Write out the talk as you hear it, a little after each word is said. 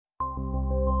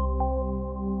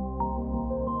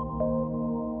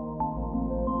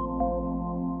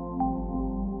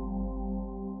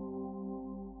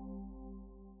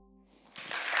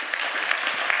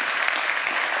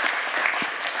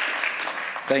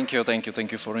Thank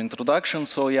you for introduction.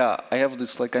 So yeah, I have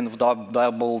this like kind of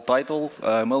double title,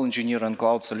 ML engineer and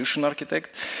cloud solution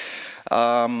architect.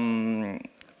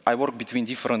 I work between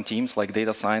different teams like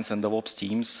data science and DevOps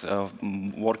teams,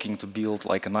 working to build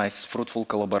like a nice fruitful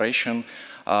collaboration.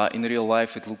 In real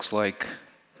life, it looks like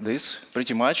this,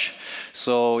 pretty much.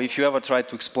 So if you ever try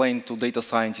to explain to data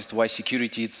scientists why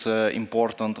security is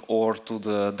important, or to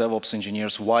the DevOps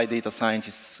engineers why data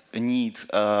scientists need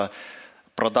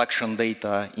production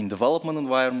data in development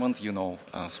environment, you know,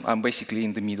 I'm basically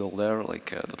in the middle there, like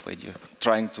that lady,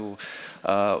 trying to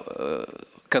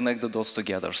connect the dots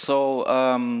together. So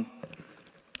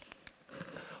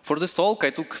for this talk, I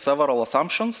took several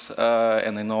assumptions,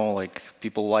 and I know like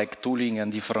people like tooling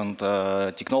and different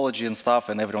technology and stuff,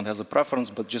 and everyone has a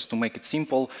preference, but just to make it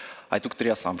simple, I took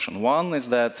 3 assumptions. One is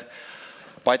that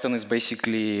Python is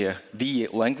basically the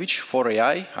language for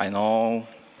AI. I know,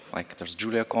 like there's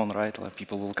Julia Con, right? Like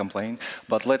people will complain,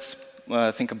 but let's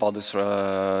think about this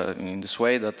in this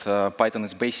way, that Python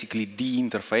is basically the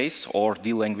interface or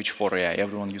the language for AI.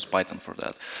 Everyone uses Python for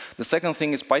that. The second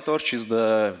thing is PyTorch is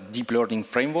the deep learning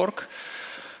framework.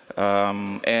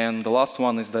 And the last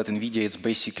one is that NVIDIA is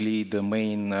basically the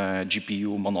main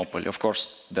GPU monopoly. Of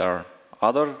course, there are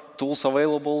other tools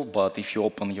available, but if you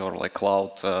open your like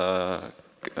cloud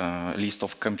list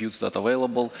of computes that are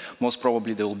available, most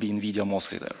probably there will be NVIDIA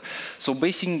mostly there. So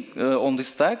basing on this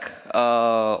stack,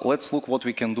 let's look what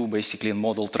we can do basically in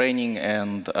model training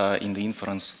and in the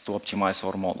inference to optimize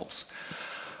our models.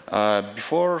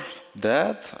 Before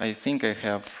that, I think I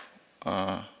have,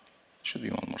 should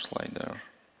be one more slide there.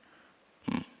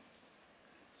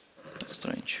 That's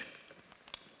strange.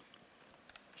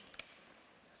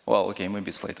 Well, okay, maybe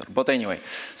it's later. But anyway,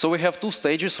 so we have 2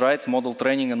 stages, right? Model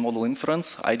training and model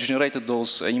inference. I generated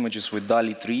those images with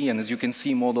DALL-E 3, and as you can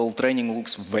see, model training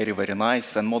looks very, very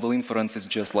nice, and model inference is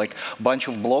just like a bunch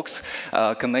of blocks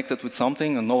connected with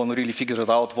something, and no one really figured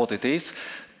out what it is.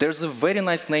 There's a very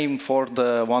nice name for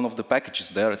one of the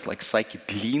packages there. It's like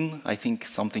scikit-lean, I think,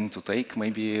 something to take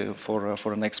maybe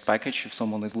for a next package if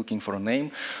someone is looking for a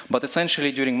name. But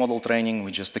essentially, during model training,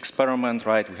 we just experiment,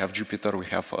 right? We have Jupyter, we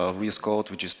have VS Code,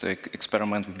 we just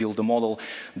experiment, we build the model.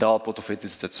 The output of it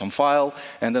is some file.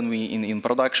 And then in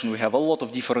production, we have a lot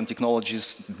of different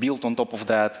technologies built on top of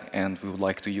that, and we would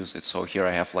like to use it. So here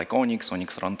I have like ONYX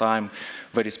runtime,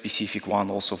 very specific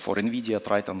one also for NVIDIA,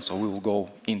 Triton. So we will go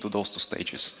into those 2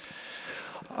 stages.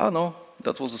 Oh no,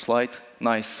 that was a slide.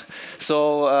 Nice.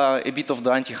 So a bit of the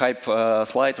anti-hype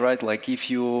slide, right? Like if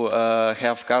you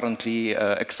have currently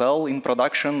Excel in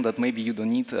production, that maybe you don't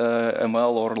need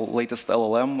ML or latest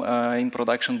LLM in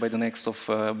production by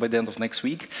the end of next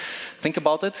week. Think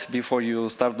about it before you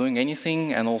start doing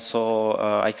anything. And also,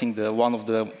 I think one of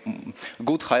the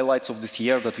good highlights of this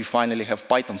year that we finally have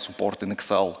Python support in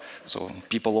Excel. So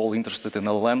people all interested in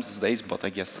LLMs these days, but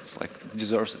I guess it's like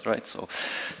deserves it, right? So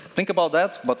think about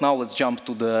that. But now let's jump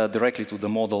to directly to the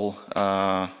model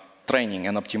training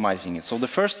and optimizing it. So the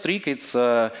first trick, it's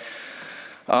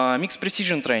mixed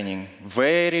precision training.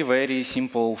 Very, very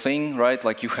simple thing, right?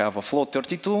 Like you have a float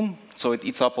 32, so it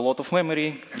eats up a lot of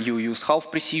memory. You use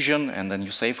half precision, and then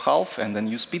you save half, and then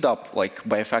you speed up like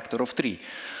by a factor of 3.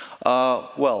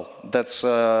 Well, that's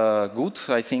good.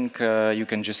 I think you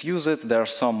can just use it. There are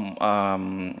some,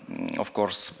 of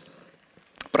course,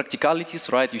 practicalities,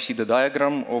 right? You see the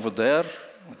diagram over there.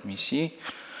 Let me see.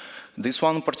 This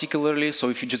one particularly, so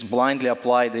if you just blindly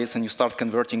apply this and you start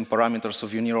converting parameters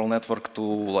of your neural network to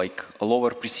like a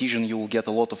lower precision, you will get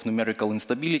a lot of numerical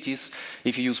instabilities.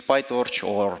 If you use PyTorch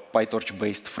or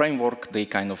PyTorch-based framework, they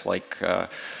kind of like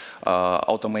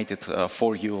automate it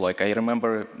for you. Like I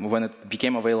remember when it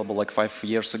became available like 5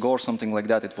 years ago or something like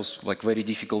that, it was like very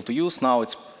difficult to use. Now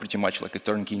it's pretty much like a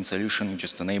turnkey solution. You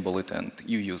just enable it and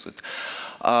you use it.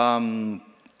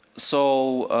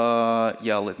 So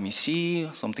yeah, let me see,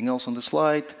 something else on the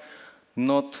slide.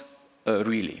 Not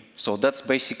really. So that's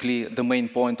basically the main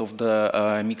point of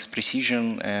the mixed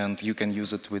precision, and you can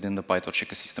use it within the PyTorch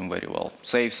ecosystem very well.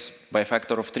 Saves by a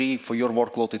factor of 3. For your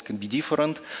workload, it can be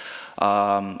different.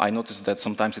 I noticed that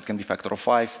sometimes it can be factor of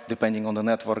 5, depending on the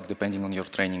network, depending on your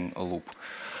training loop.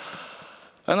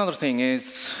 Another thing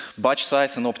is batch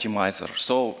size and optimizer.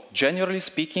 So generally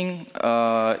speaking,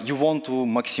 you want to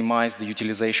maximize the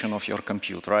utilization of your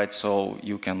compute, right? So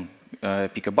you can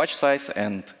pick a batch size,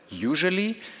 and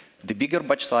usually the bigger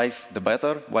batch size, the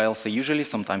better. While I say usually,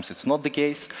 sometimes it's not the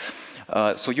case.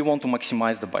 So you want to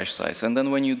maximize the batch size. And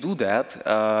then when you do that,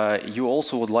 you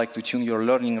also would like to tune your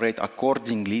learning rate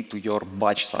accordingly to your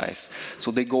batch size.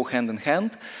 So they go hand in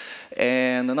hand.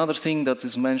 And another thing that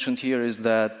is mentioned here is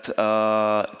that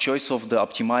choice of the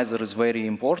optimizer is very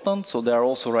important. So there are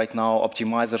also right now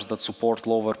optimizers that support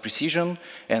lower precision,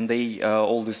 and they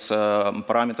all these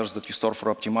parameters that you store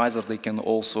for optimizer, they can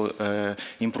also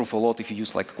improve a lot if you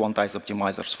use like quantized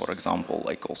optimizers, for example,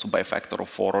 like also by a factor of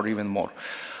 4 or even more.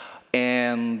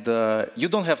 And you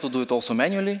don't have to do it also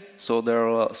manually. So there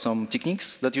are some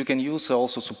techniques that you can use,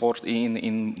 also support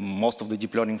in most of the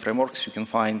deep learning frameworks. You can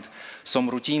find some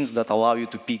routines that allow you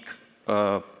to pick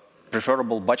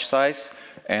preferable batch size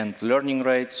and learning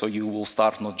rate. So you will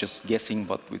start not just guessing,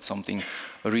 but with something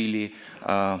really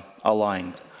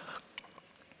aligned.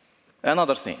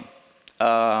 Another thing.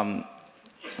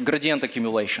 Gradient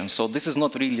accumulation. So this is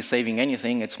not really saving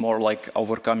anything. It's more like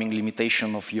overcoming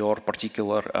limitation of your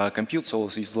particular compute. So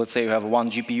let's say you have one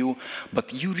GPU,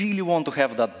 but you really want to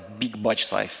have that big batch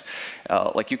size.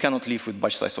 Like you cannot live with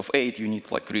batch size of 8. You need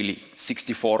like really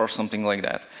 64 or something like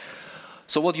that.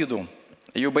 So what do you do?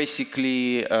 You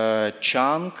basically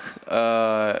chunk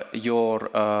your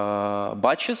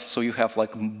batches, so you have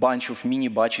like a bunch of mini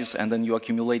batches, and then you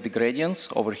accumulate the gradients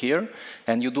over here,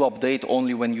 and you do update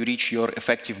only when you reach your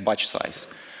effective batch size.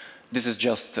 This is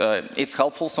just, it's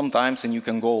helpful sometimes, and you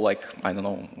can go like, I don't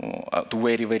know, to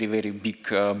very, very, very big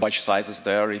batch sizes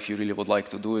there if you really would like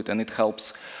to do it, and it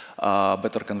helps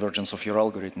better convergence of your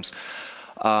algorithms.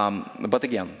 But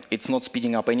again, it's not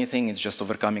speeding up anything, it's just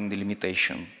overcoming the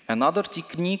limitation. Another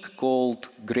technique called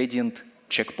gradient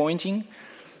checkpointing.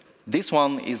 This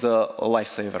one is a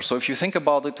lifesaver. So if you think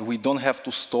about it, we don't have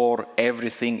to store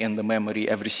everything in the memory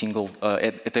at every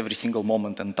single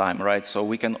moment in time, right? So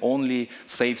we can only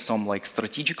save some like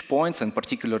strategic points, and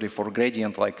particularly for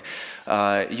gradient, like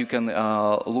you can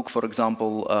look, for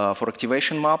example, for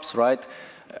activation maps, right?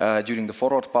 During the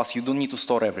forward pass, you don't need to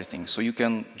store everything. So you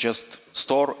can just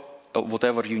store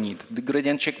whatever you need. The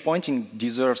gradient checkpointing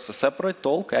deserves a separate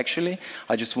talk, actually.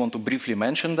 I just want to briefly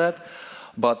mention that.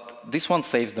 But this one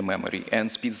saves the memory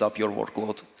and speeds up your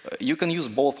workload. You can use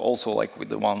both also, like with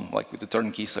the one, like with the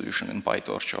turnkey solution in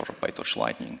PyTorch or PyTorch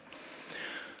Lightning.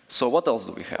 So what else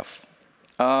do we have?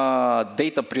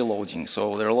 Data preloading.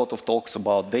 So there are a lot of talks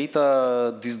about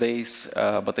data these days,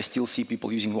 but I still see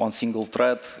people using one single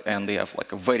thread, and they have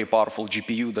like a very powerful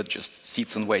GPU that just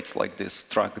sits and waits like this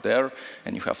truck there,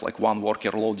 and you have like one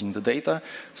worker loading the data.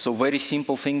 So very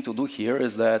simple thing to do here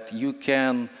is that you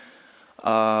can,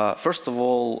 first of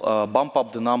all, bump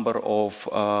up the number of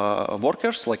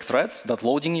workers, like threads, that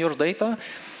loading your data.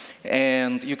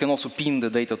 And you can also pin the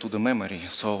data to the memory.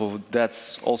 So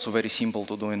that's also very simple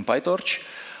to do in PyTorch.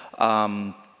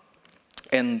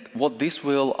 And what this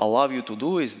will allow you to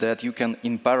do is that you can,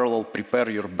 in parallel,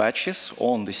 prepare your batches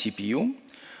on the CPU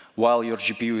while your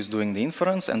GPU is doing the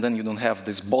inference, and then you don't have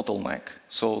this bottleneck.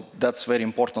 So that's very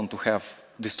important to have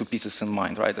these two pieces in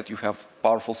mind, right? That you have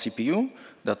powerful CPU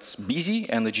that's busy,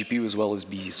 and the GPU as well is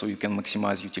busy, so you can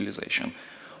maximize utilization.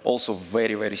 Also,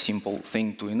 very, very simple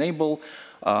thing to enable.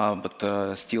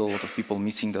 But still a lot of people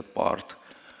missing that part.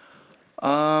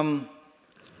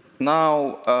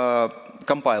 Now,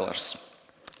 compilers.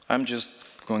 I'm just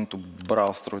going to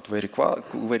browse through it very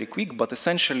quick, but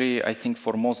essentially, I think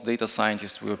for most data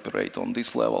scientists, we operate on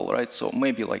this level, right? So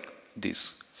maybe like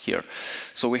this here.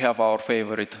 So we have our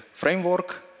favorite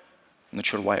framework. Not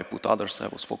sure why I put others. I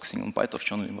was focusing on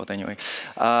PyTorch only, but anyway.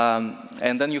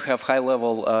 And then you have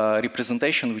high-level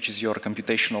representation, which is your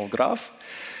computational graph.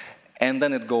 And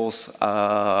then it goes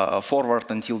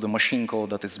forward until the machine code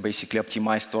that is basically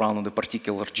optimized to run on the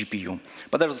particular GPU.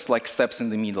 But there's like steps in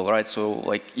the middle, right? So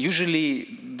like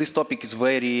usually this topic is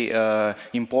very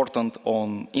important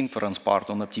on inference part,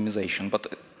 on optimization.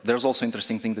 But there's also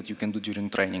interesting thing that you can do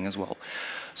during training as well.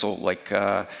 So like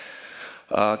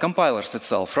compilers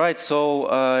itself, right?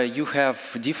 So you have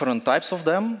different types of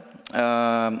them.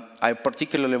 I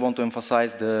particularly want to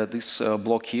emphasize this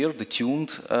block here, the tuned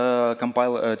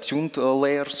tuned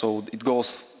layer. So it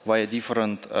goes via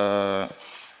different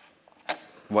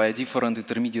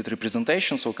intermediate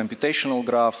representation. So computational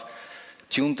graph,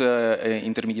 tuned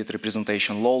intermediate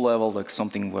representation, low level, like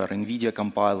something where NVIDIA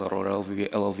compiler or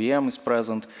LLVM is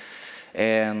present.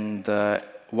 And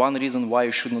one reason why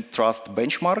you shouldn't trust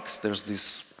benchmarks, there's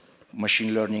this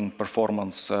machine learning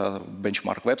performance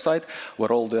benchmark website where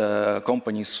all the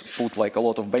companies put like a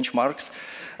lot of benchmarks.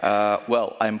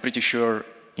 Well, I'm pretty sure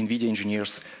NVIDIA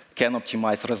engineers can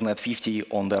optimize ResNet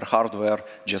 50 on their hardware,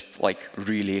 just like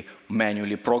really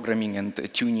manually programming and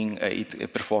tuning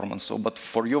it performance. So, but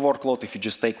for your workload, if you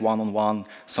just take one-on-one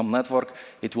some network,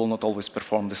 it will not always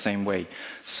perform the same way.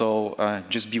 So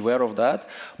just beware of that.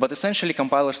 But essentially,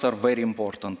 compilers are very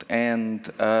important. And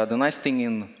the nice thing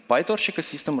in PyTorch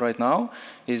ecosystem right now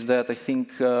is that I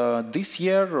think this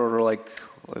year or like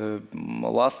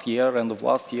last year, end of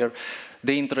last year,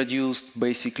 they introduced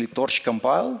basically Torch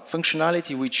compile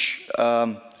functionality, which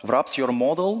wraps your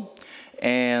model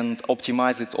and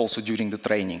optimize it also during the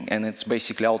training. And it's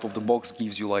basically out of the box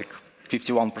gives you like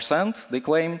 51%, they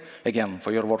claim. Again,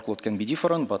 for your workload can be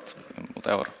different, but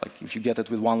whatever. Like if you get it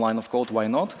with one line of code, why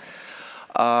not?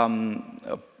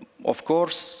 Of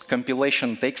course,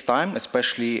 compilation takes time,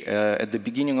 especially at the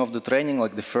beginning of the training,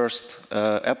 like the first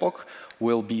epoch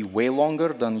will be way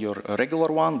longer than your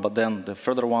regular one, but then the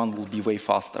further one will be way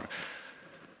faster.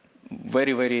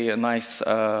 Very, very nice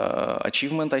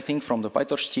achievement, I think, from the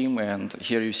PyTorch team. And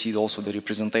here you see also the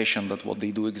representation that what they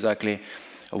do exactly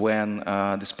when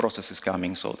this process is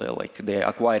coming. So they're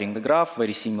acquiring the graph,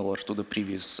 very similar to the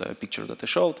previous picture that I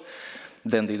showed.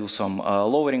 Then they do some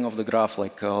lowering of the graph,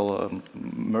 like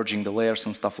merging the layers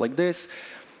and stuff like this.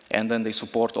 And then they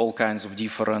support all kinds of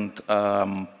different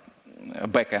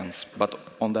backends, but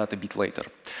on that a bit later.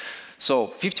 So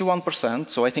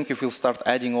 51%, so I think if we'll start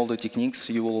adding all the techniques,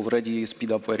 you will already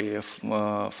speed up very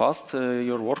fast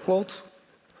your workload.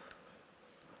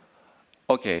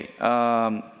 Okay,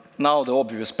 now the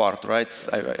obvious part, right?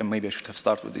 Maybe I should have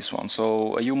started with this one.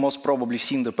 So you most probably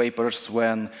seen the papers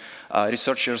when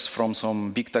researchers from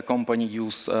some big tech company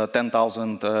use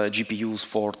 10,000 GPUs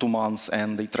for 2 months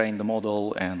and they train the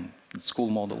model and school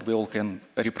model, we all can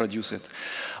reproduce it,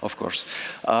 of course.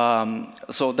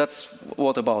 So that's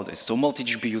what about this. So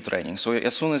multi-GPU training. So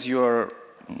as soon as you're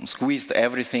squeezed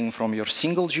everything from your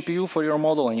single GPU for your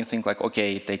model and you think like,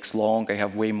 okay, it takes long, I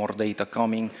have way more data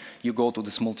coming, you go to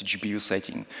this multi-GPU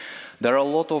setting. There are a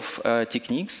lot of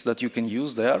techniques that you can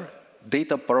use there.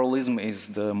 Data parallelism is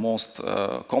the most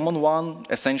common one.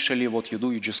 Essentially what you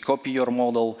do, you just copy your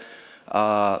model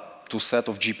to a set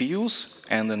of GPUs,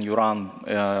 and then you run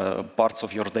parts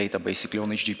of your data basically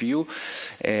on each GPU,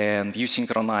 and you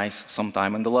synchronize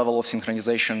sometime. And the level of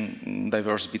synchronization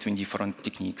diverges between different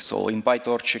techniques. So in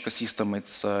PyTorch ecosystem,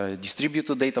 it's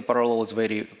distributed data parallel is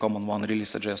very common one. Really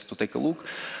suggest to take a look.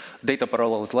 Data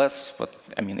parallel is less, but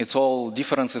I mean, it's all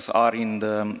differences are in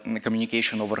the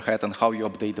communication overhead and how you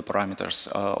update the parameters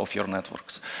of your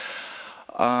networks.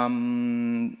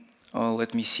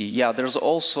 Let me see. Yeah, there's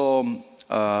also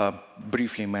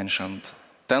briefly mentioned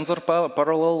tensor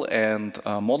parallel and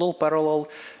model parallel,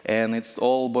 and it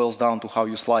all boils down to how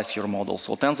you slice your model.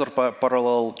 So tensor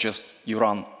parallel, just you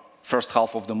run first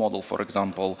half of the model, for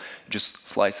example, just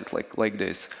slice it like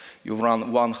this. You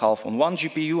run one half on one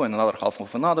GPU and another half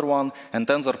of another one, and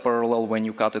tensor parallel when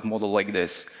you cut it model like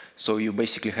this. So you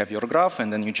basically have your graph,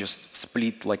 and then you just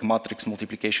split like matrix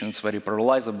multiplication. It's very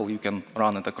parallelizable. You can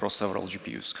run it across several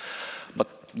GPUs. But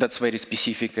that's very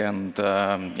specific, and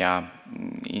yeah,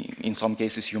 in some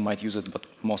cases you might use it, but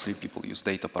mostly people use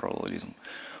data parallelism.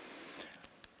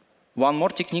 One more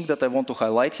technique that I want to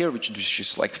highlight here, which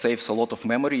just like saves a lot of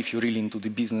memory if you're really into the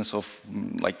business of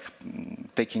like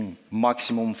taking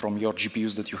maximum from your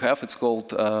GPUs that you have, it's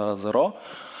called the raw.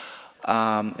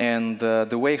 And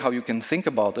the way how you can think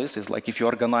about this is like if you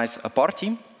organize a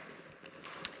party,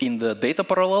 in the data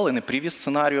parallel, in the previous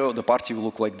scenario, the party will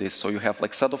look like this. So you have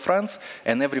like set of friends,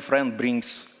 and every friend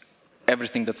brings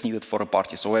everything that's needed for a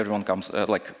party. So everyone comes,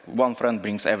 like one friend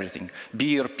brings everything.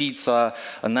 Beer, pizza,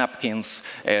 napkins,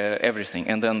 everything.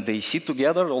 And then they sit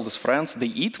together, all these friends, they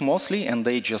eat mostly, and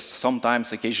they just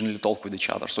sometimes occasionally talk with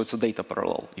each other. So it's a data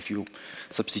parallel if you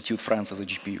substitute friends as a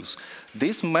GPUs.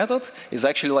 This method is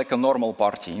actually like a normal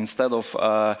party. Instead of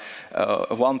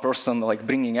one person like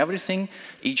bringing everything,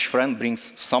 each friend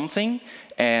brings something,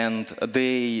 and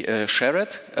they share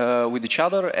it with each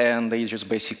other, and they just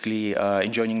basically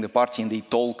enjoying the party, and they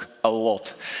talk a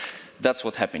lot. That's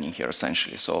what's happening here,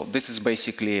 essentially. So this is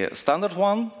basically a standard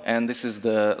one, and this is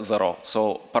the raw.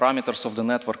 So parameters of the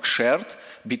network shared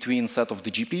between set of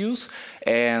the GPUs,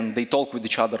 and they talk with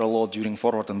each other a lot during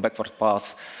forward and backward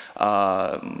pass.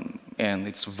 And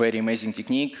it's a very amazing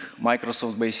technique.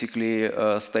 Microsoft basically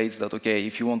states that, okay,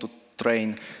 if you want to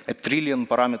train a 1 trillion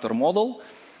parameter model,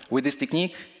 with this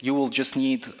technique, you will just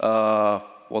need,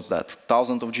 what's that,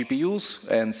 1,000 of GPUs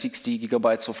and 60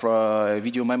 gigabytes of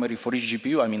video memory for each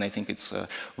GPU. I mean, I think it's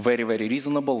very, very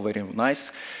reasonable, very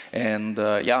nice. And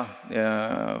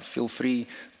yeah, feel free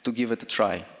to give it a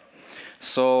try.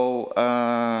 So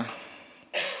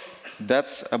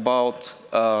that's about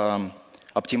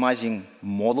optimizing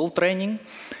model training.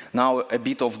 Now a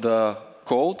bit of the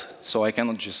code, so I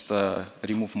cannot just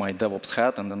remove my DevOps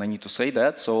hat and then I need to say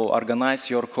that. So organize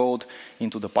your code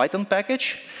into the Python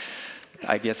package.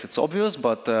 I guess it's obvious,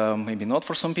 but maybe not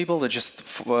for some people. That just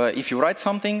if you write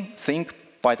something, think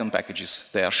Python packages.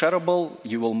 They are shareable.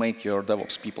 You will make your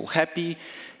DevOps people happy,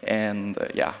 and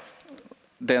yeah.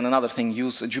 Then another thing,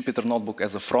 use a Jupyter Notebook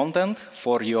as a front end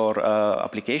for your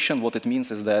application. What it means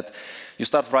is that you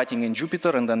start writing in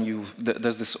Jupyter, and then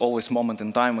there's this always moment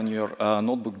in time when your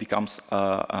notebook becomes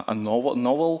a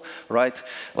novel, right?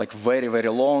 Like very, very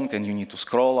long, and you need to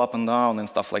scroll up and down and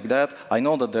stuff like that. I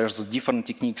know that there's different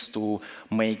techniques to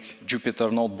make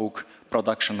Jupyter Notebook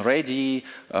production ready,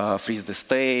 freeze the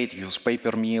state, use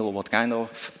paper mill, what kind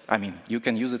of, I mean, you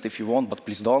can use it if you want, but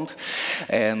please don't.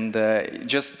 And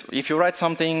just, if you write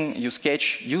something, you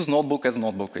sketch, use notebook as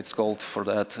notebook. It's called for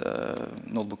that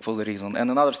notebook for the reason. And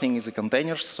another thing is the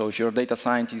containers. So if you're a data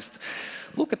scientist,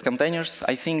 look at containers.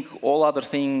 I think all other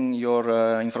thing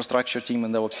your infrastructure team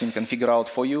and DevOps team can figure out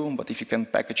for you, but if you can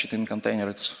package it in container,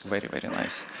 it's very, very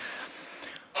nice.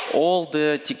 All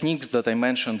the techniques that I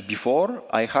mentioned before,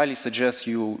 I highly suggest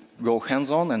you go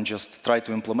hands-on and just try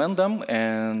to implement them.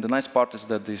 And the nice part is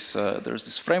that there's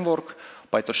this framework,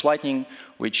 PyTorch Lightning,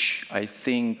 which I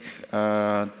think,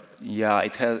 yeah,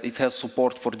 it has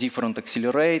support for different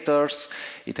accelerators.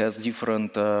 It has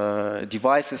different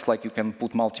devices, like you can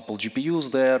put multiple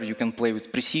GPUs there. You can play with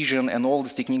precision, and all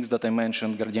these techniques that I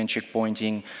mentioned, gradient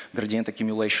checkpointing, gradient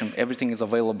accumulation, everything is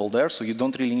available there. So you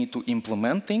don't really need to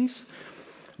implement things.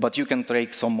 But you can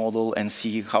take some model and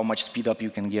see how much speed up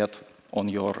you can get on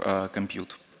your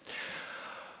compute.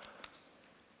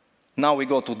 Now we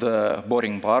go to the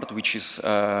boring part, which is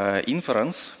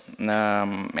inference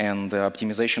and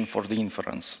optimization for the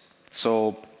inference.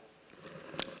 So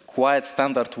quite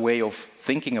standard way of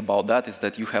thinking about that is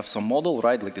that you have some model,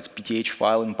 right, like this PTH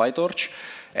file in PyTorch,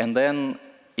 and then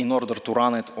in order to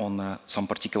run it on some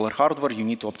particular hardware, you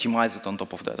need to optimize it on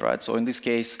top of that, right? So in this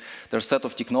case, there's a set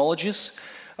of technologies.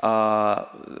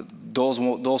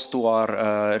 Those two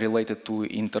are related to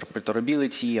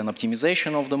interpretability and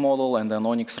optimization of the model, and then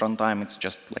ONYX runtime, it's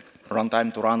just like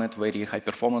runtime to run it, very high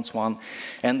performance one.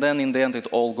 And then in the end, it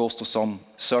all goes to some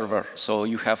server. So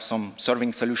you have some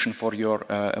serving solution for your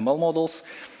ML models.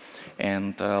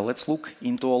 And let's look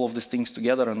into all of these things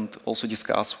together and also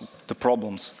discuss the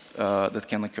problems that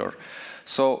can occur.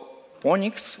 So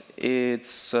ONYX,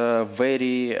 it's a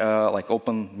very like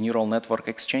open neural network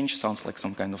exchange. Sounds like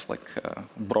some kind of like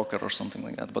broker or something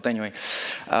like that. But anyway,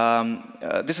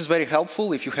 this is very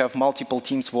helpful if you have multiple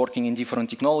teams working in different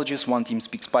technologies. One team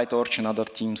speaks PyTorch, another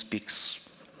team speaks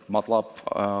MATLAB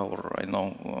or I don't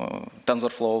know,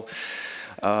 TensorFlow.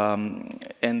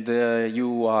 And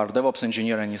you are a DevOps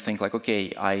engineer and you think like,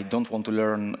 okay, I don't want to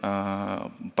learn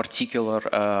particular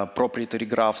proprietary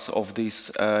graphs of these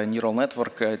neural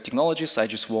network technologies. I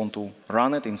just want to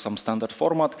run it in some standard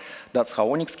format. That's how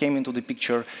ONYX came into the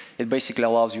picture. It basically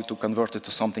allows you to convert it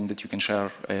to something that you can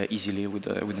share easily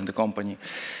within the company.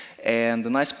 And the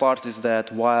nice part is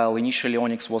that while initially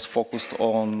ONYX was focused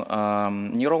on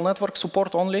neural network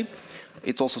support only,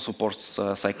 it also supports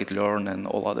scikit-learn and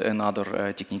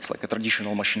other techniques like a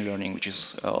traditional machine learning, which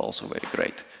is also very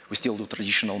great. We still do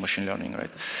traditional machine learning, right?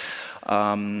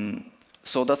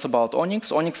 So that's about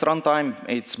ONYX. ONYX runtime,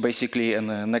 it's basically in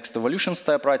the next evolution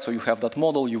step, right? So you have that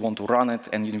model, you want to run it,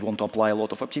 and you want to apply a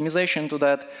lot of optimization to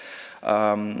that.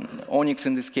 ONYX,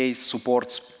 in this case,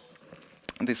 supports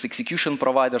this execution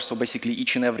provider, so basically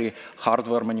each and every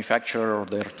hardware manufacturer or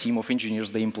their team of engineers,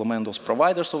 they implement those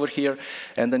providers over here,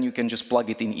 and then you can just plug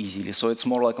it in easily. So it's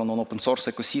more like on an open source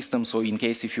ecosystem, so in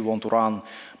case if you want to run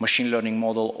machine learning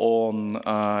model on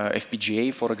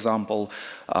FPGA, for example,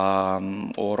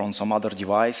 or on some other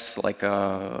device, like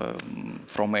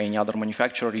from any other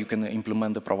manufacturer, you can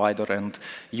implement the provider and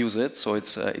use it, so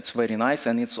it's very nice,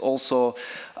 and it's also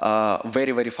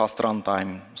very, very fast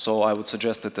runtime. So I would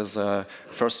suggest it as a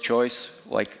first choice,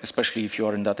 like especially if you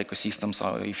are in that ecosystem.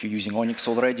 So if you're using ONYX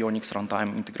already, ONYX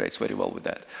runtime integrates very well with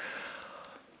that.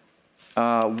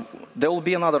 There will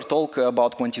be another talk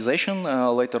about quantization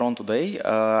later on today.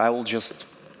 I will just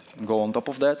go on top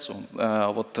of that. So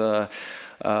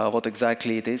what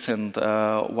exactly it is and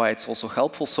why it's also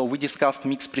helpful. So we discussed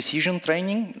mixed precision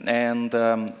training, and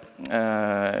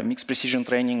mixed precision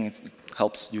training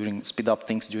helps speed up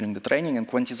things during the training, and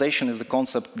quantization is a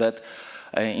concept that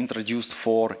introduced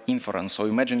for inference. So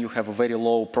imagine you have a very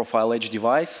low profile edge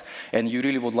device and you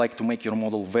really would like to make your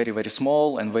model very, very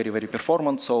small and very, very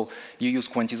performant. So you use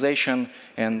quantization,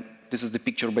 and this is the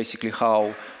picture basically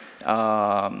how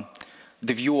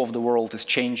the view of the world is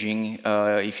changing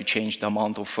if you change the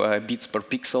amount of bits per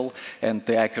pixel and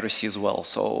the accuracy as well.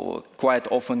 So quite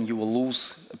often you will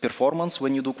lose performance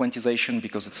when you do quantization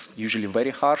because it's usually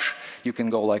very harsh. You can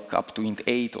go like up to int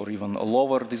 8 or even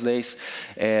lower these days.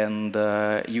 And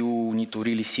you need to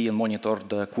really see and monitor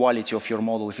the quality of your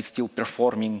model if it's still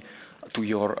performing to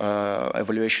your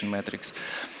evaluation metrics.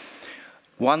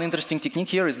 One interesting technique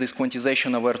here is this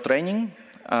quantization-aware training,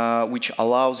 which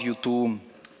allows you to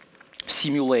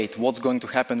simulate what's going to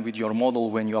happen with your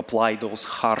model when you apply those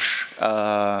harsh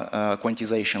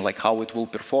quantization, like how it will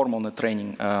perform on the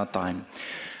training time.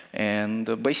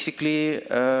 And basically,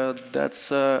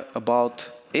 that's about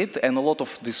it. And a lot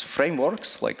of these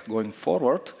frameworks, like going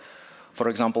forward, for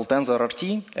example, Tensor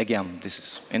RT, again, this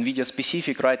is NVIDIA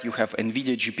specific, right? You have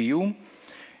NVIDIA GPU,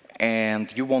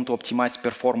 and you want to optimize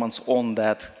performance on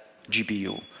that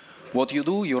GPU. What you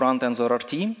do, you run Tensor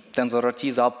RT. Tensor RT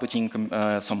is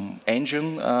outputting some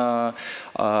engine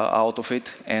out of it,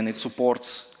 and it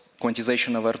supports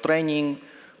quantization-aware training,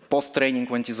 post-training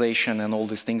quantization, and all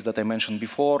these things that I mentioned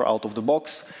before out of the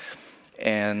box.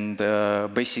 And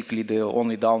basically, the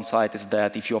only downside is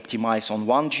that if you optimize on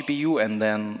one GPU and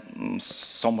then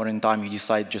somewhere in time you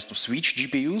decide just to switch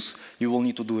GPUs, you will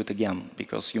need to do it again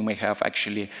because you may have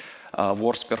actually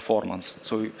worse performance.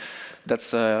 So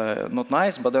that's not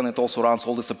nice, but then it also runs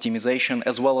all this optimization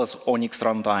as well as ONYX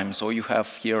runtime. So you have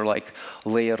here like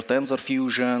layer tensor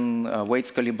fusion,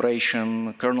 weights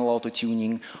calibration, kernel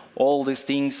auto-tuning. All these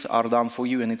things are done for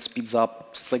you, and it speeds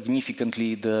up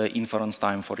significantly the inference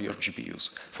time for your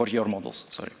GPUs, for your models,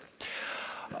 sorry.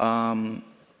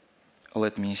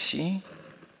 Let me see.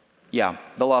 Yeah,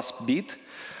 the last bit.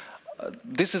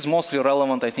 This is mostly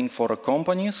relevant, I think, for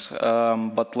companies,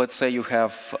 but let's say you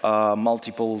have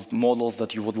multiple models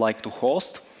that you would like to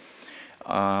host.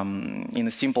 In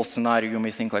a simple scenario, you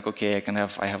may think like, okay,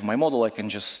 I have my model, I can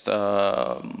just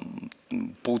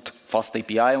put fast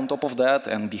API on top of that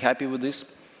and be happy with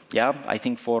this. Yeah, I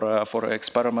think for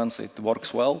experiments it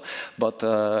works well, but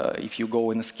if you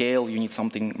go in a scale, you need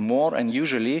something more, and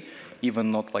usually,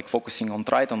 even not like focusing on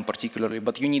Triton particularly,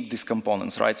 but you need these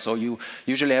components, right? So you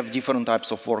usually have different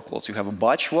types of workloads. You have a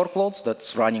batch workloads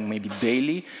that's running maybe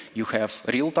daily. You have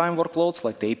real-time workloads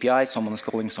like the API, someone is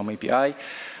calling some API.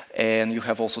 And you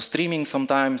have also streaming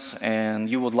sometimes, and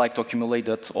you would like to accumulate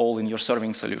that all in your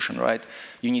serving solution, right?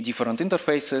 You need different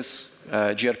interfaces,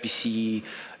 gRPC,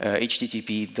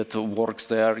 HTTP that works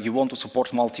there. You want to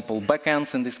support multiple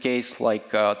backends in this case,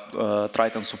 like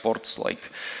Triton supports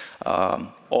like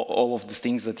all of these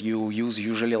things that you use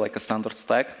usually like a standard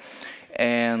stack.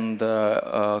 And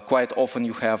quite often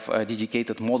you have a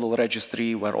dedicated model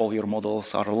registry where all your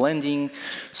models are landing,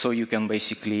 so you can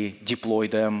basically deploy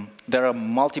them. There are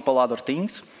multiple other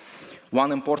things.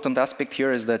 One important aspect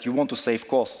here is that you want to save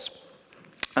costs.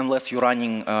 Unless you're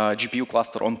running a GPU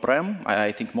cluster on-prem,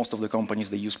 I think most of the companies,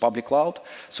 they use public cloud.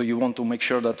 So you want to make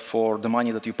sure that for the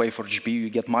money that you pay for GPU, you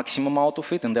get maximum out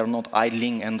of it, and they're not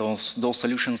idling, and those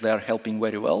solutions, they are helping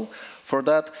very well for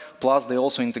that. Plus, they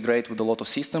also integrate with a lot of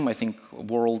system. I think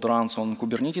world runs on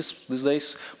Kubernetes these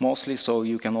days, mostly, so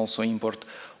you can also import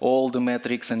all the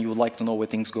metrics, and you would like to know where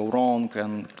things go wrong,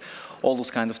 and all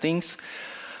those kind of things.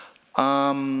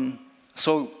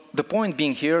 So the point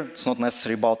being here, it's not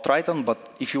necessarily about Triton, but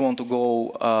if you want to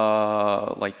go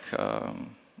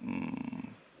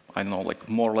I don't know, like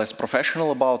more or less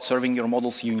professional about serving your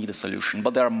models, you need a solution.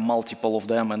 But there are multiple of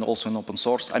them, and also in open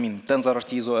source. I mean,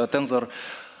 Tensor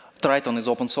Triton is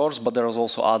open source, but there is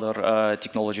also other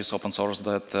technologies open source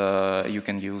that you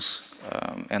can use,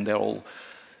 and they're all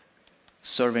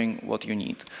serving what you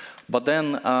need. But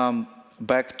then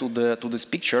back to this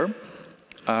picture.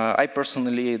 I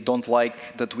personally don't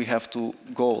like that we have to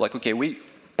go like, okay,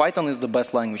 Python is the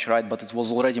best language, right? But it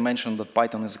was already mentioned that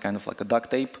Python is kind of like a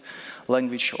duct tape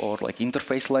language or like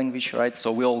interface language, right?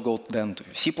 So we all go then to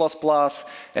C++,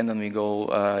 and then we go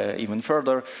even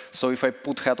further. So if I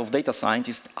put head of data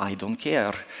scientist, I don't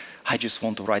care. I just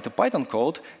want to write a Python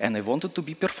code, and I want it to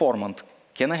be performant.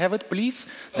 Can I have it, please?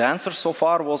 The answer so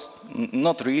far was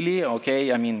not really.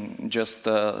 Okay, I mean, just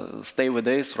stay with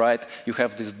this, right? You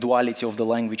have this duality of the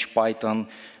language, Python,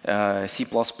 C++.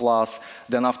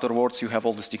 Then afterwards, you have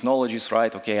all these technologies,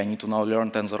 right? Okay, I need to now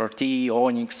learn Tensor RT,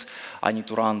 ONYX. I need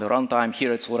to run the runtime.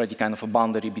 Here, it's already kind of a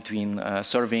boundary between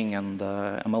serving and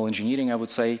ML engineering, I would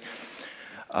say.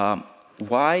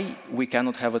 Why we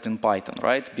cannot have it in Python,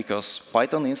 right? Because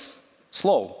Python is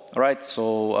slow, right?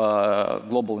 So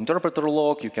global interpreter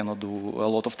lock, you cannot do a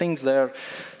lot of things there.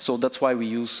 So that's why we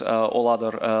use all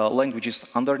other languages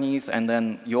underneath. And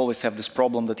then you always have this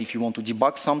problem that if you want to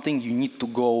debug something, you need to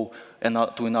go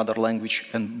to another language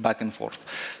and back and forth.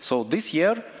 So this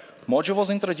year, Mojo was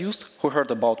introduced. Who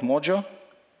heard about Mojo?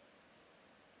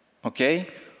 Okay.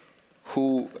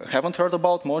 Who haven't heard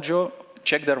about Mojo,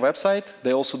 check their website.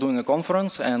 They're also doing a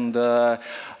conference. And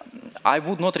I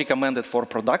would not recommend it for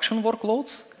production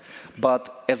workloads.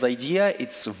 But as idea,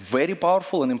 it's very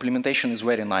powerful, and implementation is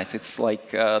very nice. It's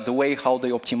like the way how they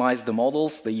optimize the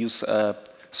models. They use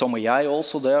some AI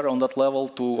also there on that level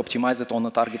to optimize it on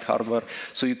the target hardware.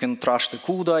 So you can trash the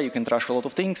CUDA, you can trash a lot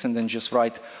of things, and then just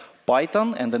write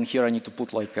Python. And then here I need to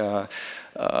put like a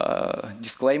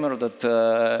disclaimer that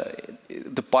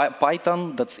the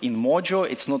Python that's in Mojo,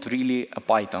 it's not really a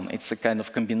Python. It's a kind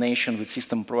of combination with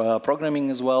system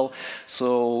programming as well.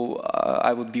 So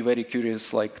I would be very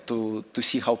curious like to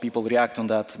see how people react on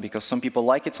that, because some people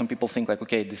like it, some people think like,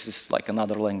 okay, this is like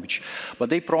another language. But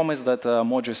they promise that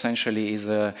Mojo essentially is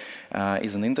an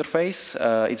interface.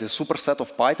 It's a superset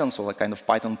of Python, so like kind of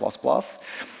Python++.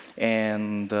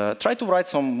 And try to write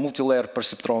some multi-layer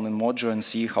perceptron in Mojo and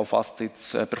see how fast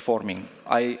it's performing.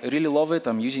 I really love it.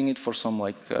 I'm using it for some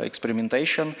like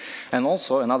experimentation. And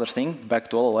also another thing, back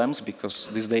to LLMs, because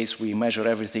these days we measure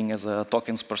everything as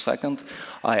tokens per second.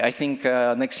 I think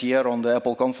next year on the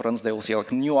Apple conference, they will see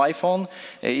like new iPhone.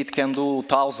 It can do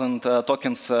 1,000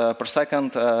 tokens per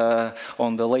second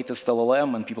on the latest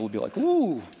LLM, and people will be like,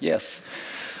 ooh, yes.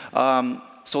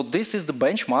 So this is the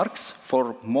benchmarks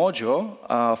for Mojo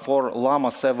for Llama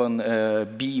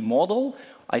 7B model.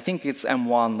 I think it's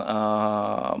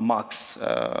M1 Max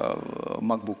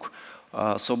MacBook.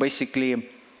 So basically,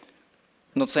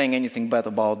 not saying anything bad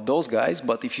about those guys,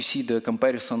 but if you see the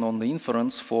comparison on the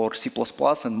inference for C++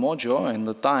 and Mojo and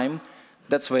the time,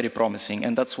 that's very promising.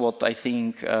 And that's what I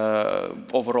think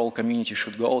overall community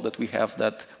should go, that we have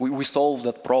that, we solve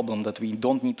that problem, that we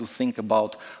don't need to think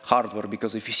about hardware.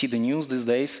 Because if you see the news these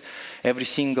days, every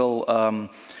single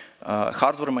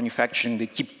hardware manufacturing, they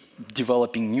keep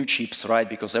developing new chips, right?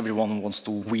 Because everyone wants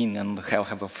to win and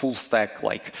have a full stack,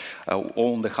 like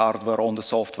own the hardware, own the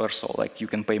software, so like you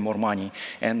can pay more money.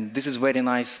 And this is very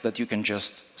nice that you can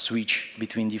just switch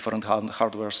between different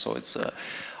hardware. So it's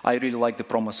I really like the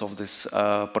promise of this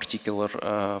particular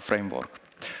framework.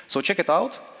 So check it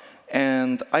out.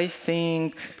 And I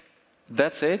think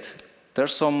that's it.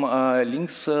 There's some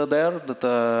links there,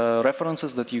 that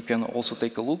references that you can also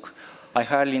take a look. I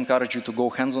highly encourage you to go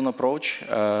hands-on approach.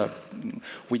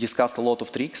 We discussed a lot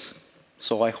of tricks.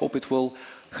 So I hope it will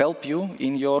help you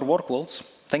in your workloads.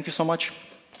 Thank you so much.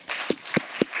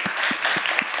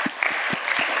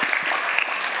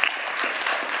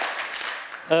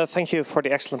 Thank you for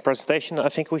the excellent presentation. I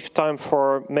think we've time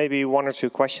for maybe 1 or 2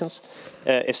 questions,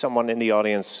 if someone in the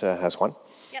audience has one.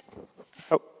 Yep.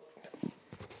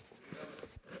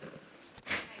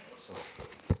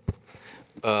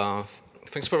 Oh.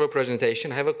 Thanks for the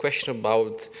presentation. I have a question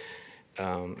about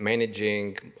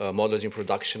managing models in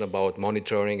production, about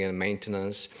monitoring and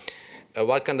maintenance.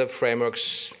 What kind of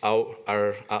frameworks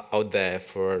are out there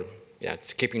for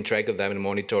keeping track of them and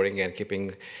monitoring and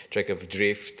keeping track of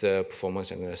drift,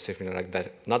 performance, and something like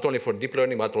that? Not only for deep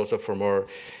learning, but also for more,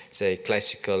 say,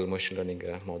 classical machine learning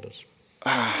models.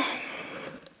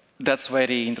 That's a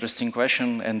very interesting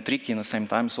question and tricky at the same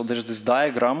time. So there's this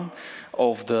diagram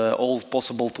of all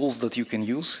possible tools that you can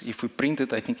use. If we print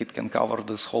it, I think it can cover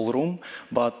this whole room.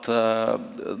 But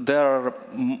there are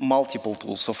multiple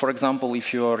tools. So for example,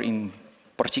 if you're in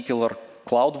particular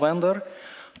cloud vendor,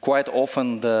 quite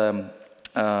often the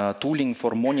tooling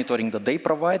for monitoring that they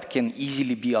provide can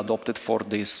easily be adopted for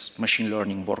these machine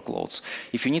learning workloads.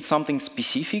 If you need something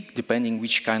specific, depending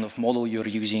which kind of model you're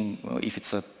using, if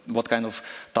it's what kind of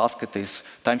task it is,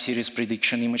 time series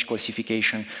prediction, image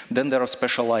classification, then there are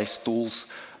specialized tools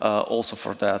also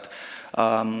for that.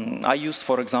 I used,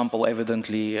 for example,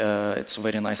 evidently, it's a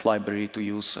very nice library to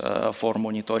use for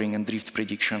monitoring and drift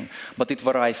prediction, but it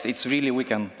varies. It's really, we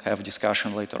can have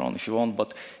discussion later on if you want,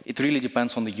 but it really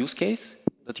depends on the use case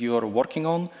that you are working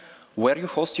on, where you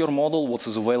host your model, what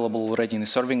is available already in the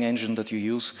serving engine that you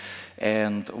use,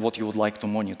 and what you would like to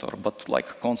monitor. But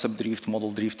like concept drift,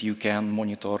 model drift, you can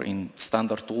monitor in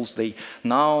standard tools.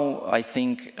 Now, I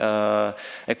think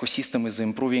ecosystem is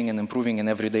improving, and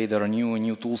every day there are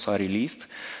new tools are released.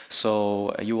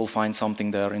 So you will find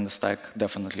something there in the stack,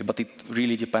 definitely. But it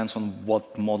really depends on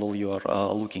what model you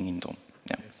are looking into.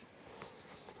 Yeah.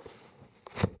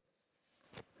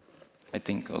 I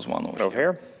think there was one over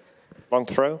here. Long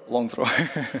throw? Long throw.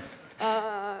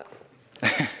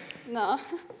 No.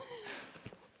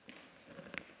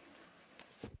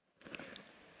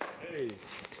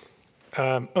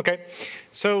 Okay,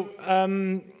 so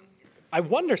I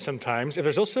wonder sometimes if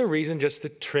there's also a reason just to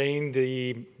train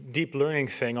the deep learning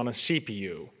thing on a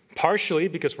CPU. Partially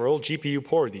because we're all GPU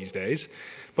poor these days,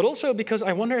 but also because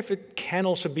I wonder if it can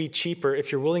also be cheaper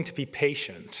if you're willing to be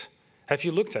patient. Have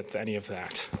you looked at any of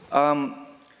that?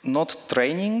 Not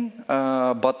training,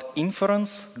 but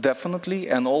inference, definitely.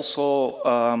 And also,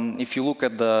 if you look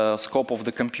at the scope of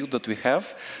the compute that we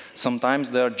have, sometimes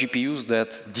there are GPUs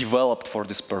that developed for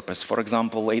this purpose. For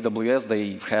example, AWS,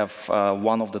 they have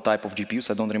one of the type of GPUs.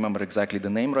 I don't remember exactly the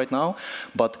name right now,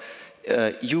 but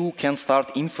you can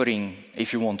start inferring,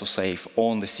 if you want to save,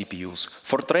 on the CPUs.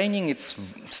 For training, it's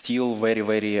still very,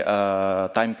 very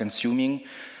time-consuming.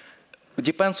 It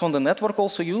depends on the network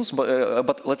also used,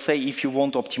 but let's say if you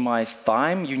want to optimize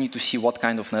time, you need to see what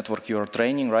kind of network you are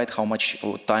training, right? How much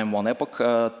time one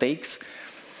epoch takes.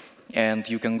 And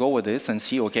you can go with this and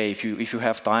see, okay, if you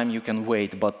have time, you can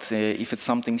wait. But if it's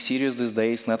something serious these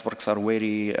days, networks are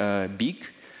very big.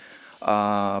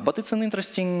 But it's an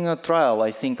interesting trial.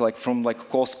 I think, like from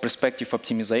cost perspective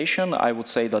optimization, I would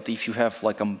say that if you have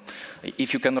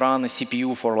if you can run a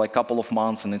CPU for a couple of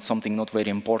months and it's something not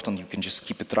very important, you can just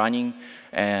keep it running.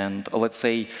 And let's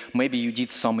say maybe you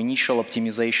did some initial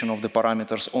optimization of the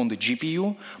parameters on the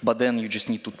GPU, but then you just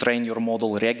need to train your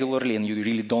model regularly, and you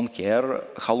really don't care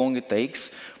how long it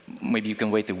takes. Maybe you can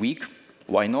wait a week.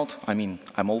 Why not? I mean,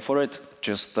 I'm all for it.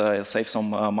 Just save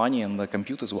some money and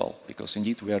compute as well, because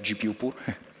indeed we are GPU poor.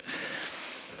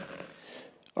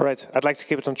 All right, I'd like to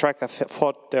keep it on track. I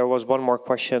thought there was one more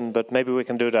question, but maybe we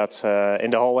can do that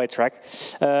in the hallway track.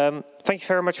 Thank you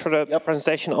very much for the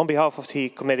presentation. On behalf of the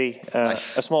committee,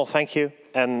 nice. A small thank you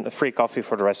and a free coffee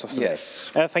for the rest of the day. Yes.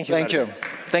 Thank you. Thank you.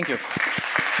 Thank you.